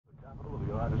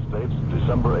United States,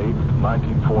 December 8,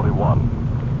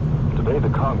 1941. Today,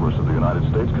 the Congress of the United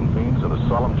States convenes in a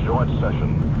solemn joint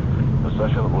session. A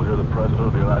session that will hear the President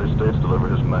of the United States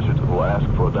deliver his message that will ask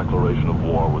for a declaration of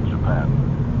war with Japan.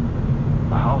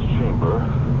 The House chamber,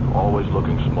 always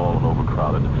looking small and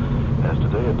overcrowded, has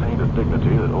today attained a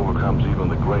dignity that overcomes even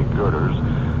the great girders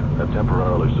that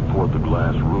temporarily support the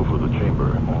glass roof of the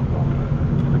chamber.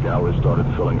 The gallery started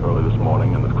filling early this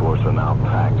morning and, of course, are now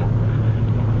packed.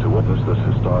 To witness this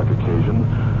historic occasion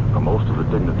are most of the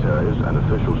dignitaries and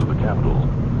officials of the Capitol.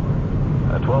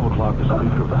 At 12 o'clock, the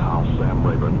Speaker of the House, Sam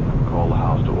Rayburn, called the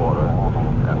House to order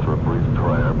after a brief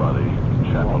prayer by the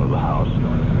Chaplain of the House,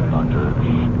 Dr.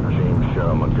 James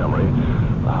Sherrill Montgomery.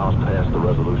 The House passed the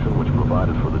resolution which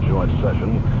provided for the joint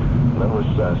session, and then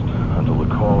recessed until the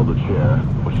call of the chair,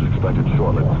 which is expected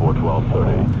shortly before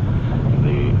 12:30.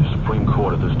 The Supreme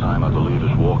Court at this time, I believe,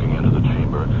 is walking into the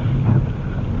chamber,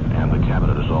 and the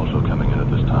Cabinet is also coming in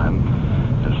at this time.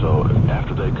 And so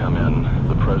after they come in,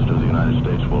 the President of the United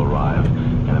States will arrive,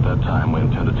 and at that time we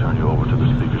intend to turn you over to the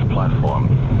Speaker's platform.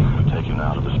 We'll take you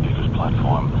now to the Speaker's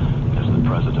platform as the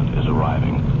President is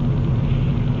arriving.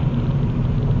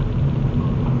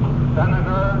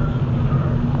 Senators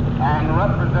and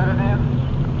representatives,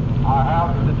 I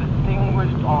have the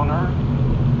distinguished honor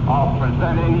of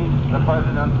presenting the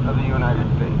President of the United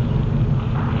States.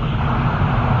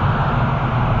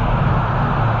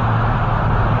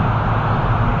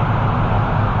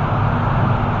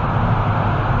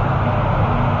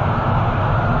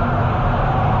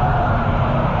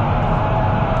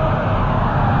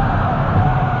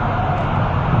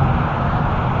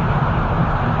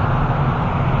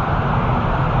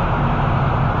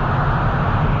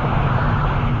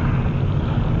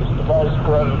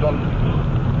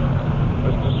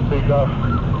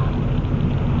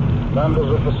 Members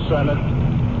of the Senate,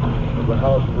 of the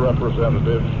House of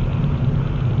Representatives,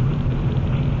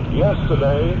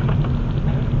 yesterday,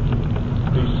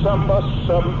 December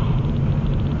 7th,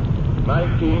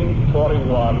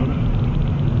 1941,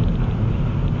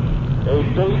 a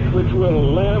date which will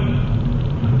live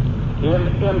in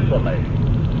infamy,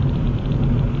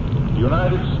 the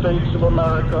United States of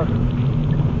America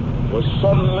was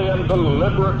suddenly and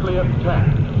deliberately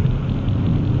attacked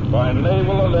by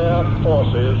naval and air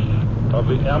forces of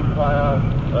the Empire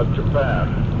of Japan.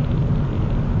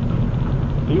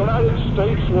 The United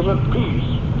States was at peace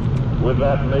with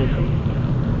that nation,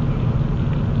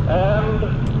 and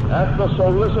at the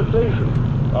solicitation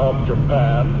of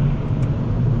Japan,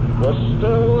 was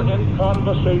still in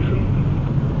conversation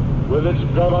with its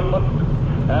government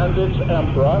and its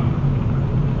emperor,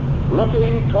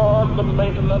 looking toward the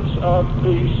maintenance of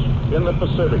peace in the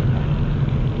Pacific.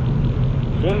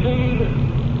 Indeed,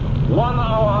 1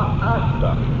 hour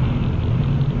after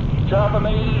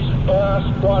Japanese air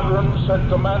squadrons had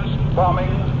commenced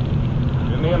bombing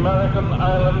in the American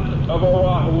island of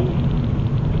Oahu,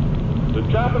 the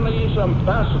Japanese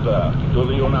ambassador to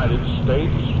the United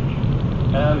States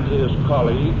and his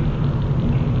colleague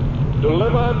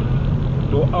delivered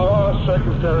to our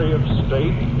Secretary of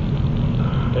State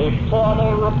a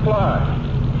formal reply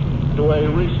to a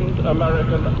recent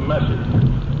American message.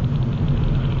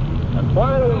 And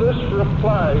while this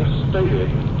reply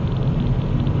stated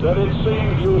that it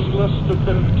seemed useless to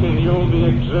continue the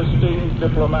existing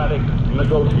diplomatic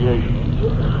negotiations,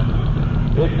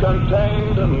 it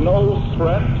contained no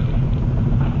threat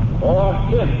or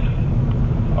hint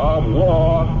of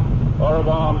war or of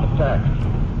armed attack.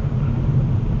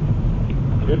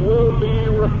 It will be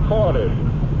recorded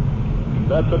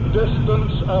that the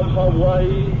distance of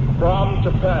Hawaii from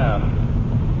Japan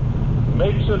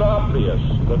makes it obvious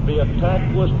that the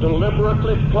attack was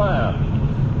deliberately planned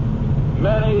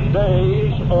many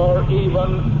days or even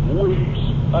weeks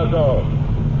ago.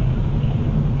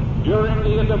 During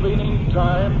the intervening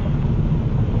time,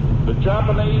 the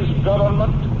Japanese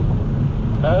government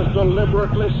has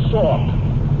deliberately sought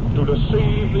to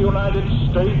deceive the United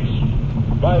States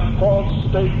by false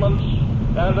statements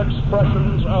and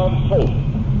expressions of hope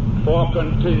for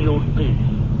continued peace.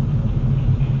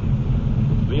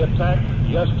 The attack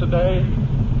yesterday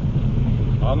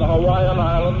on the Hawaiian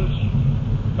Islands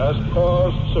has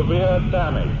caused severe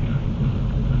damage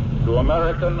to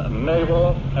American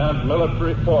naval and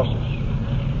military forces.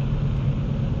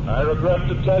 I regret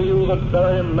to tell you that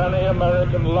very many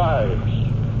American lives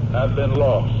have been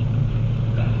lost.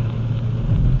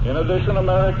 In addition,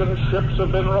 American ships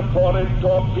have been reported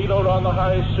torpedoed on the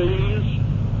high seas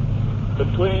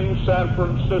between San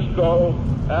Francisco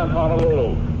and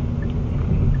Honolulu.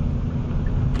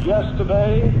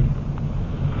 Yesterday,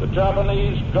 the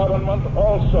Japanese government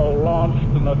also launched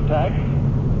an attack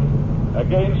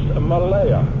against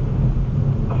Malaya.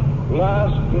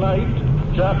 Last night,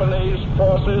 Japanese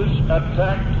forces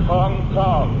attacked Hong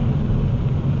Kong.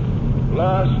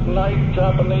 Last night,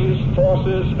 Japanese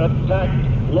forces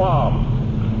attacked Guam.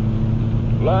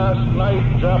 Last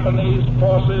night, Japanese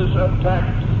forces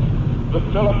attacked the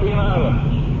Philippine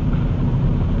Islands.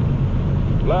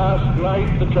 Last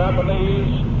night, the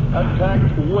Japanese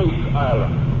attacked Wake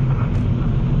Island.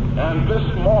 And this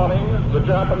morning, the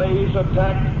Japanese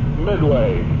attacked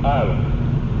Midway Island.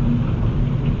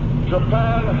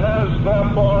 Japan has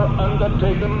therefore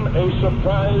undertaken a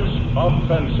surprise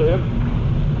offensive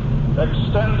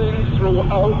extending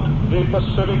throughout the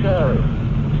Pacific area.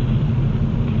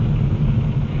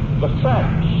 The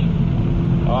facts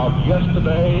of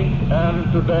yesterday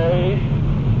and today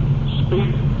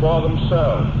speak for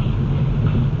themselves.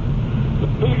 The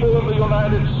people of the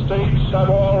United States have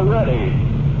already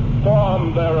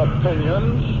formed their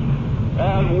opinions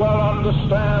and well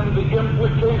understand the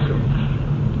implications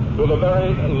to the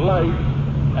very life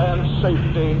and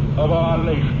safety of our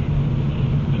nation.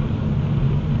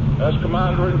 As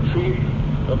Commander-in-Chief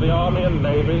of the Army and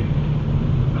Navy,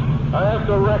 I have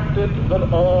directed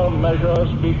that all measures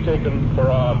be taken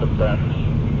for our defense.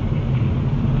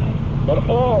 But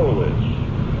always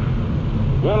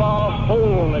will our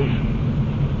whole nation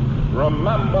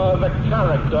remember the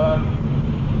character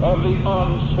of the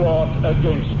onslaught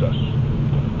against us.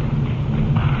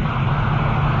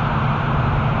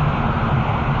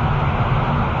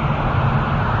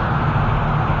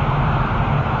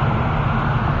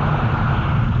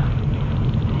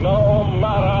 No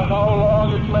matter how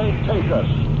long it may take us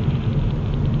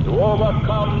to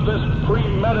overcome this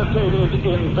premeditated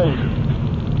invasion,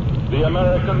 the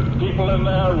American people in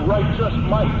their righteous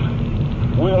might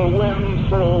will win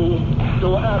through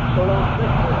to absolute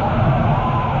victory.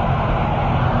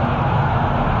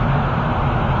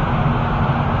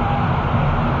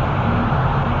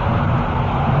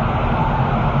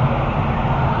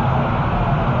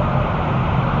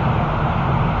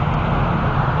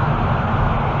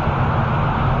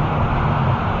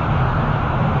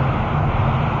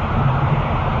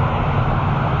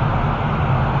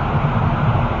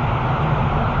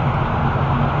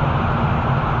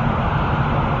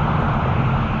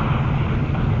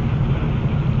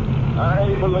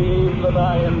 I believe that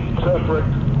I interpret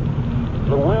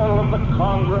the will of the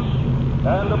Congress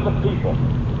and of the people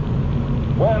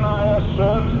when I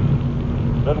assert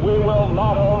that we will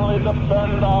not only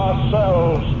defend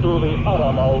ourselves to the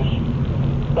uttermost,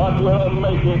 but will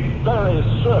make it very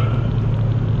certain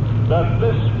that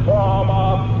this form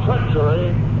of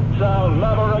treachery shall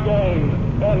never again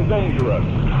endanger us.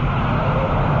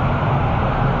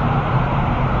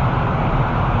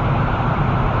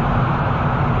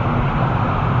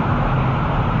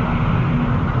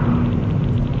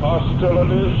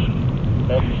 Hostilities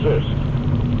exist.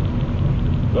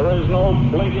 There is no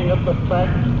blinking at the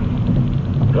fact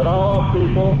that our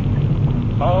people,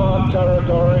 our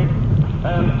territory,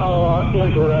 and our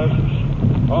interests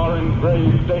are in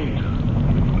grave danger.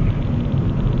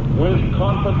 With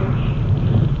confidence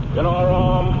in our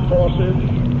armed forces,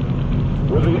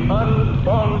 with the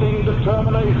unbounding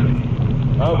determination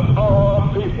of our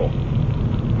people,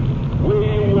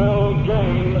 we will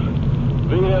gain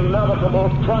the inevitable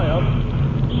triumph,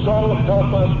 so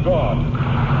help us God.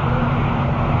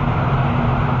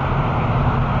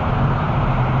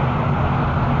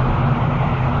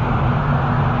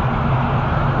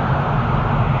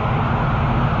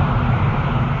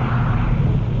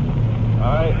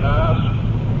 I ask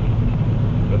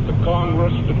that the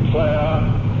Congress declare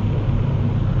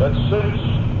that since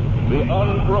the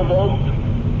unprovoked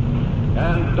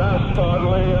and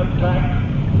dastardly attack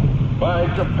by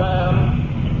Japan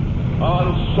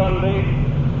on Sunday,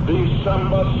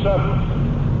 December 7th,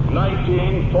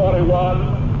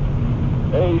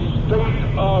 1941, a state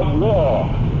of war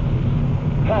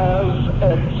has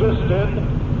existed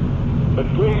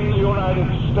between the United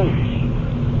States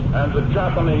and the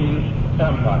Japanese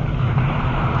Empire.